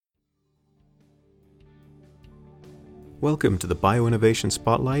Welcome to the Bioinnovation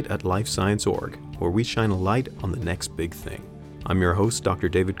Spotlight at Life Science Org, where we shine a light on the next big thing. I'm your host, Dr.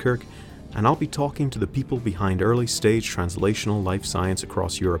 David Kirk, and I'll be talking to the people behind early-stage translational life science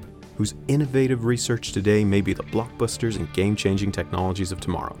across Europe, whose innovative research today may be the blockbusters and game-changing technologies of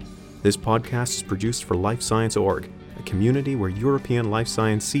tomorrow. This podcast is produced for Life Science Org, a community where European life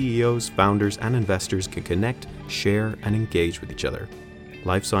science CEOs, founders, and investors can connect, share, and engage with each other.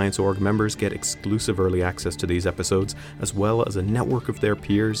 Life Science Org members get exclusive early access to these episodes, as well as a network of their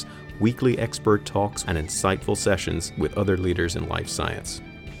peers, weekly expert talks, and insightful sessions with other leaders in life science.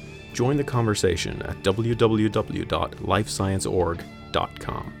 Join the conversation at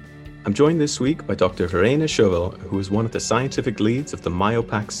www.lifescienceorg.com. I'm joined this week by Dr. Verena Schoewel, who is one of the scientific leads of the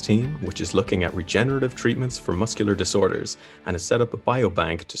MyoPax team, which is looking at regenerative treatments for muscular disorders and has set up a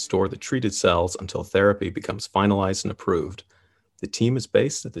biobank to store the treated cells until therapy becomes finalized and approved. The team is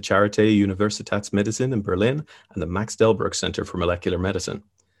based at the Charité Universitätsmedizin in Berlin and the Max Delbruck Center for Molecular Medicine,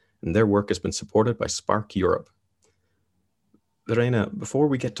 and their work has been supported by Spark Europe. Verena, before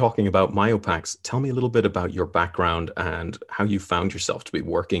we get talking about MyoPax, tell me a little bit about your background and how you found yourself to be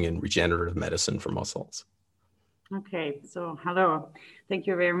working in regenerative medicine for muscles. Okay, so hello. Thank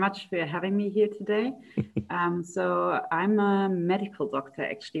you very much for having me here today. So I'm a medical doctor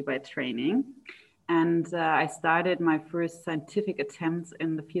actually by training. And I started my first scientific attempts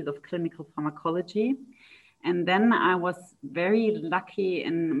in the field of clinical pharmacology. And then I was very lucky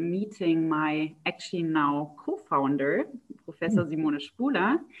in meeting my actually now co-founder, Professor Simone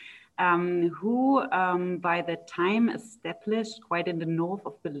Schoewel, who by that time established quite in the north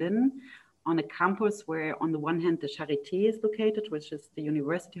of Berlin on a campus where on the one hand the Charité is located, which is the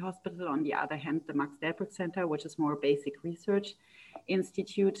university hospital, on the other hand the Max Delbruck Center, which is more basic research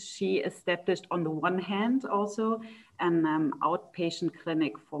institute. She established on the one hand also an outpatient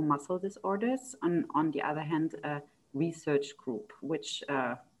clinic for muscle disorders, and on the other hand a research group which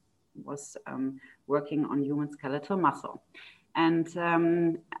was working on human skeletal muscle. And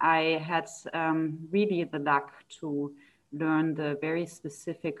I had really the luck to learn the very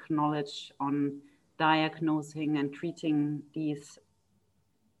specific knowledge on diagnosing and treating these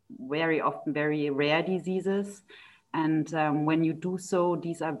very often very rare diseases. And when you do so,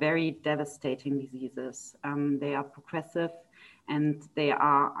 these are very devastating diseases. They are progressive and they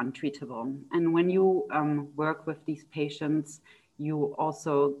are untreatable. And when you work with these patients, you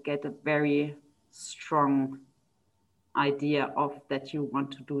also get a very strong idea of that you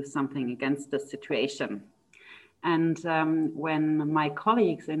want to do something against the situation. And when my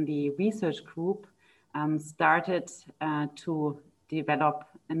colleagues in the research group started to develop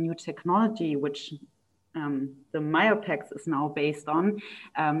a new technology, which the MyoPax is now based on,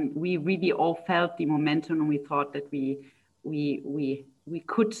 we really all felt the momentum, and we thought that we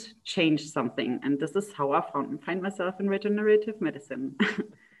could change something. And this is how I find myself in regenerative medicine.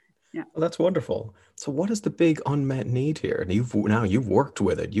 Yeah. Well, that's wonderful. So what is the big unmet need here? And you've worked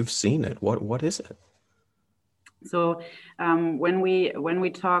with it, you've seen it. What is it? So when we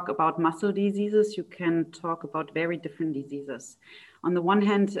talk about muscle diseases, you can talk about very different diseases. On the one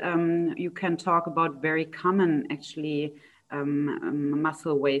hand, you can talk about very common, actually,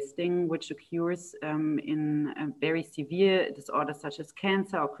 muscle wasting, which occurs in very severe disorders such as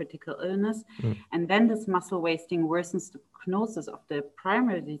cancer or critical illness. And then this muscle wasting worsens the prognosis of the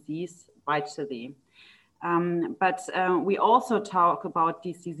primary disease vitally. But we also talk about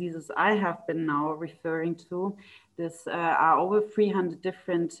these diseases I have been now referring to. This are over 300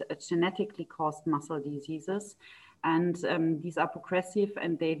 different genetically caused muscle diseases. And these are progressive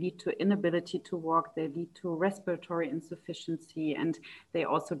and they lead to inability to walk, they lead to respiratory insufficiency, and they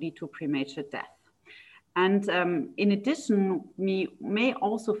also lead to premature death. And in addition, we may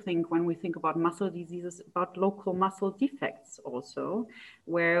also think, when we think about muscle diseases, about local muscle defects also,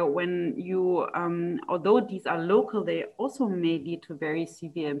 where when you, although these are local, they also may lead to very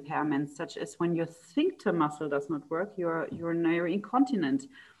severe impairments, such as when your sphincter muscle does not work, you're urinary incontinent.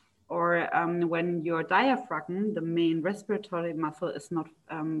 Or when your diaphragm, the main respiratory muscle, is not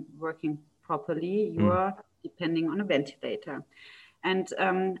working properly, you are depending on a ventilator. And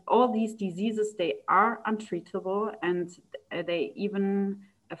all these diseases, they are untreatable, and they even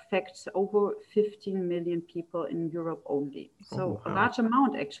affect over 15 million people in Europe only. So a large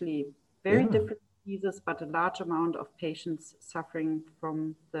amount, actually, very different diseases, but a large amount of patients suffering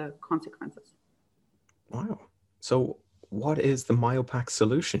from the consequences. Wow. So what is the MyoPax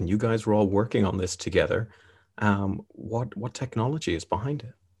solution? You guys were all working on this together. What technology is behind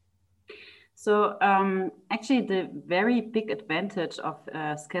it? So actually the very big advantage of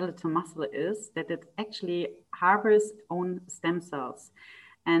skeletal muscle is that it actually harbors its own stem cells.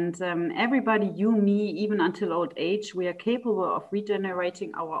 And everybody, you, me, even until old age, we are capable of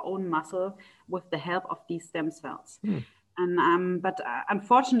regenerating our own muscle with the help of these stem cells. But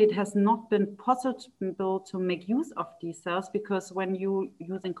unfortunately, it has not been possible to make use of these cells, because when you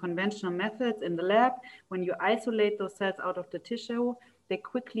using conventional methods in the lab, when you isolate those cells out of the tissue, they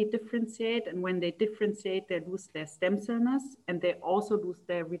quickly differentiate. And when they differentiate, they lose their stem cellness, and they also lose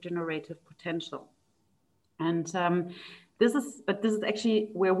their regenerative potential. And this is actually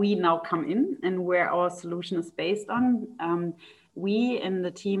where we now come in, and where our solution is based on. We in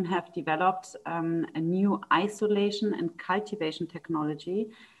the team have developed a new isolation and cultivation technology,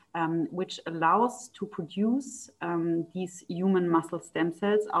 which allows to produce these human muscle stem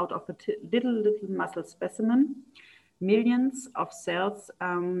cells out of a little muscle specimen, millions of cells,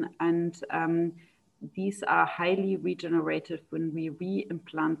 and these are highly regenerative when we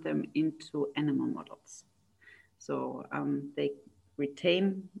re-implant them into animal models. So they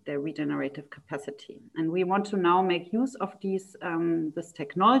retain their regenerative capacity. And we want to now make use of this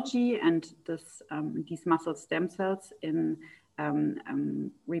technology and these muscle stem cells in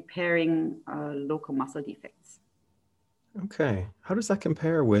repairing local muscle defects. Okay. How does that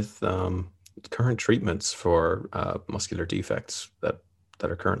compare with current treatments for muscular defects that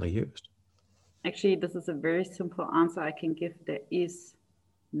are currently used? Actually, this is a very simple answer I can give. There is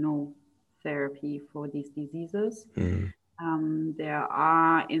no therapy for these diseases. There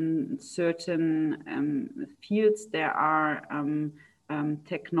are, in certain fields, there are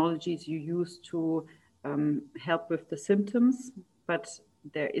technologies you use to help with the symptoms, but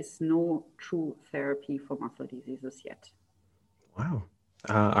there is no true therapy for muscle diseases yet. Wow.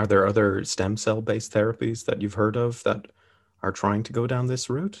 Are there other stem cell-based therapies that you've heard of that are trying to go down this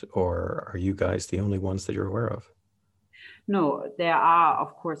route, or are you guys the only ones that you're aware of? No, there are,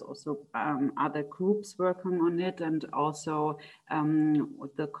 of course, also other groups working on it, and also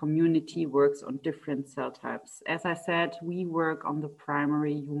the community works on different cell types. As I said, we work on the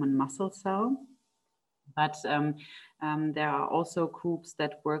primary human muscle cell, but there are also groups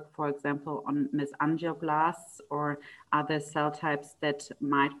that work, for example, on mesangioblasts or other cell types that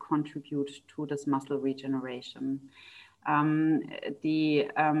might contribute to this muscle regeneration. In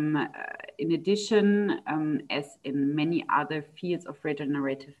addition, as in many other fields of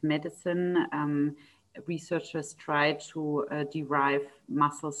regenerative medicine, researchers try to derive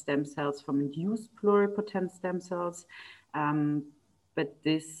muscle stem cells from induced pluripotent stem cells. But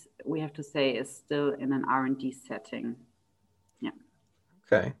this, we have to say, is still in an R&D setting. Yeah.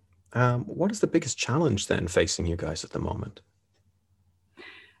 Okay. What is the biggest challenge then facing you guys at the moment?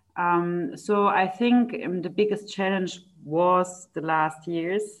 So I think the biggest challenge was the last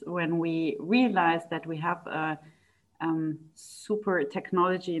years, when we realized that we have a super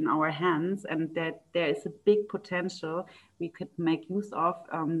technology in our hands, and that there is a big potential we could make use of.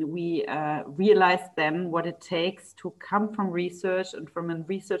 We realized then what it takes to come from research and from a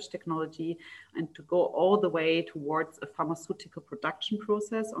research technology and to go all the way towards a pharmaceutical production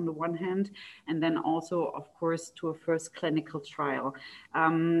process on the one hand, and then also, of course, to a first clinical trial.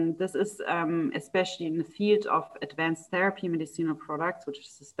 This is especially in the field of advanced therapy medicinal products, which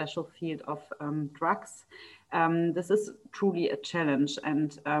is a special field of drugs. This is truly a challenge,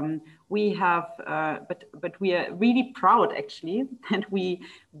 and we have, but we are really proud actually that we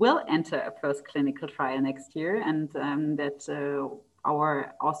will enter a first clinical trial next year, and that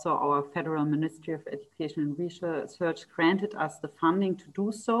our Federal Ministry of Education and Research granted us the funding to do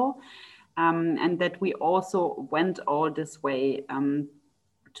so, and that we also went all this way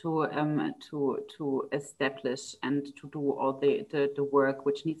to establish and to do all the work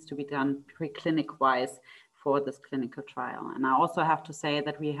which needs to be done preclinic wise for this clinical trial. And I also have to say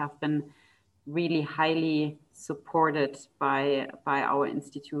that we have been really highly supported by our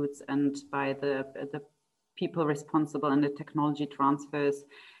institutes and by the people responsible in the technology transfers,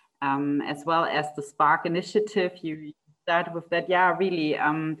 as well as the Spark initiative. You started with that, yeah, really,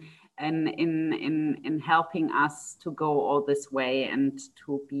 in helping us to go all this way and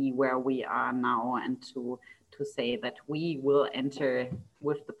to be where we are now, and to say that we will enter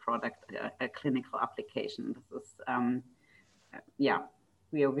with the product a clinical application. This is, yeah,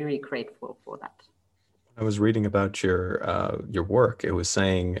 we are very grateful for that. I was reading about your work. It was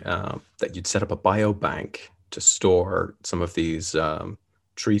saying that you'd set up a biobank to store some of these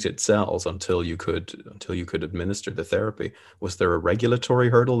treated cells until you could administer the therapy. Was there a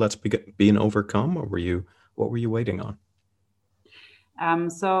regulatory hurdle that's been overcome, or what were you waiting on?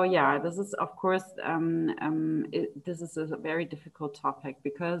 So yeah, this is of course this is a very difficult topic,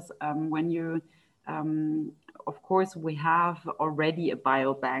 because when you of course we have already a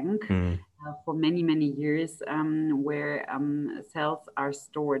biobank, for many, many years, where cells are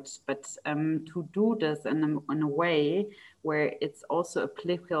stored. But to do this in a way where it's also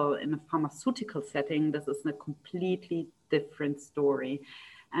applicable in a pharmaceutical setting, this is a completely different story.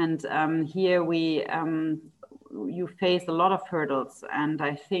 And here you face a lot of hurdles. And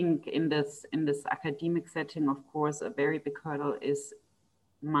I think in this academic setting, of course, a very big hurdle is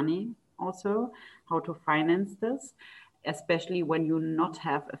money also, how to finance this, especially when you not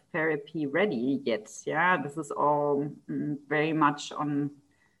have a therapy ready yet. Yeah, this is all very much on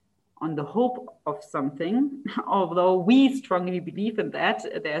the hope of something. Although we strongly believe in that,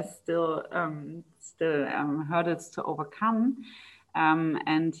 there's still hurdles to overcome.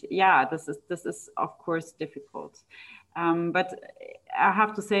 And yeah, this is of course difficult. But I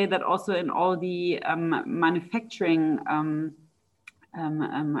have to say that also in all the manufacturing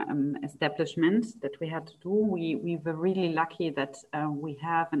establishment that we had to do, we were really lucky that we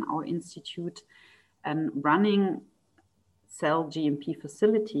have in our institute a running cell GMP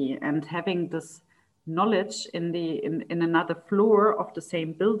facility, and having this knowledge in another floor of the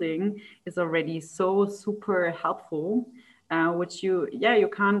same building is already so super helpful, which you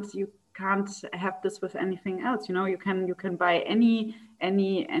can't have this with anything else. You can buy any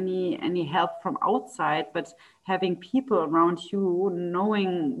help from outside, but having people around you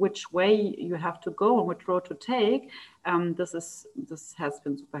knowing which way you have to go and which road to take, this has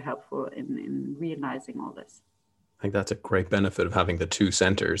been super helpful in realizing all this. I think that's a great benefit of having the two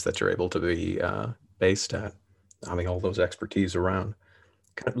centers that you're able to be based at, having all those expertise around.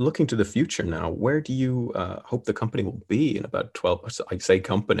 Kind of looking to the future now, where do you hope the company will be in about 12? I say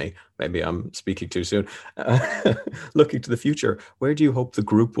company, maybe I'm speaking too soon. Looking to the future, where do you hope the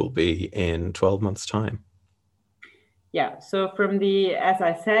group will be in 12 months' time? Yeah, so as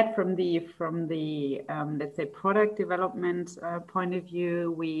I said, from the let's say product development point of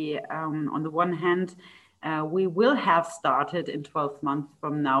view, we on the one hand, we will have started in 12 months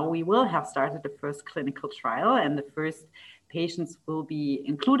from now, we will have started the first clinical trial, and the first patients will be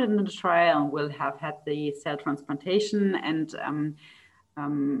included in the trial and will have had the cell transplantation. And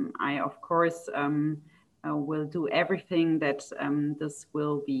I, of course, will do everything that this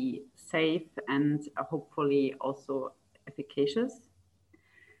will be safe and hopefully also efficacious.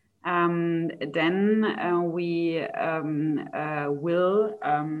 Then we will,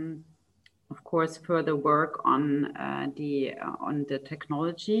 of course, further work on the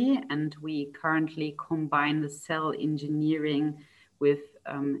technology, and we currently combine the cell engineering with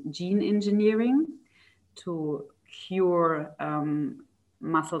gene engineering to cure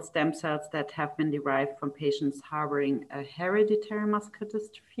muscle stem cells that have been derived from patients harboring a hereditary muscular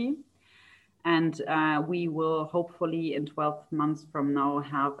dystrophy. And we will hopefully in 12 months from now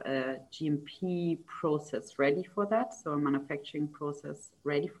have a GMP process ready for that, so a manufacturing process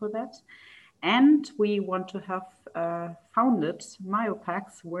ready for that. And we want to have founded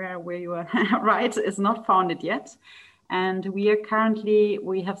MyoPax, where you are right, is not founded yet. And we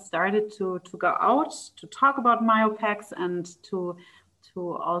have started to go out to talk about MyoPax and to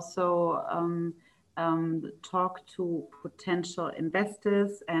also talk to potential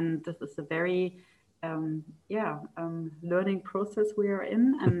investors. And this is a very learning process we are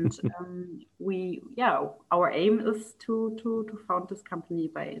in. And our aim is to found this company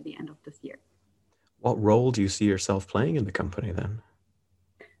by the end of this year. What role do you see yourself playing in the company then?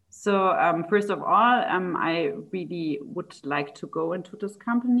 So first of all, I really would like to go into this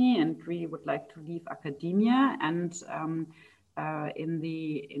company and really would like to leave academia. And in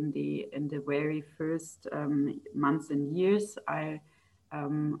the very first months and years, I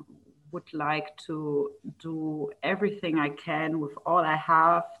would like to do everything I can with all I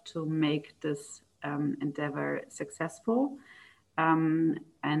have to make this endeavor successful, and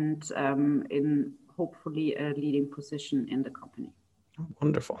in hopefully a leading position in the company. Oh,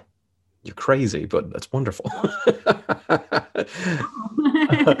 wonderful. You're crazy, but that's wonderful.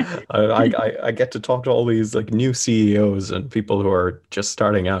 I get to talk to all these like new CEOs and people who are just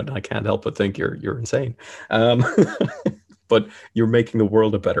starting out, and I can't help but think you're insane. But you're making the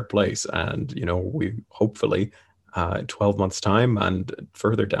world a better place, and we hopefully 12 months time and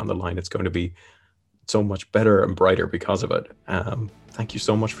further down the line, it's going to be so much better and brighter because of it. Thank you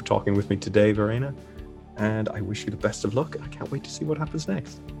so much for talking with me today, Verena, and I wish you the best of luck. I can't wait to see what happens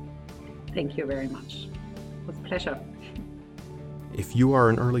next. Thank you very much. It was a pleasure. If you are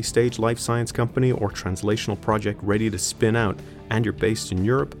an early stage life science company or translational project ready to spin out and you're based in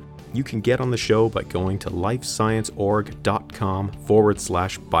Europe, you can get on the show by going to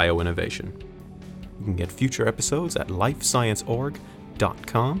lifescienceorg.com/bioinnovation. You can get future episodes at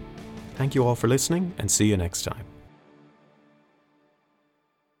lifescienceorg.com. Thank you all for listening, and see you next time.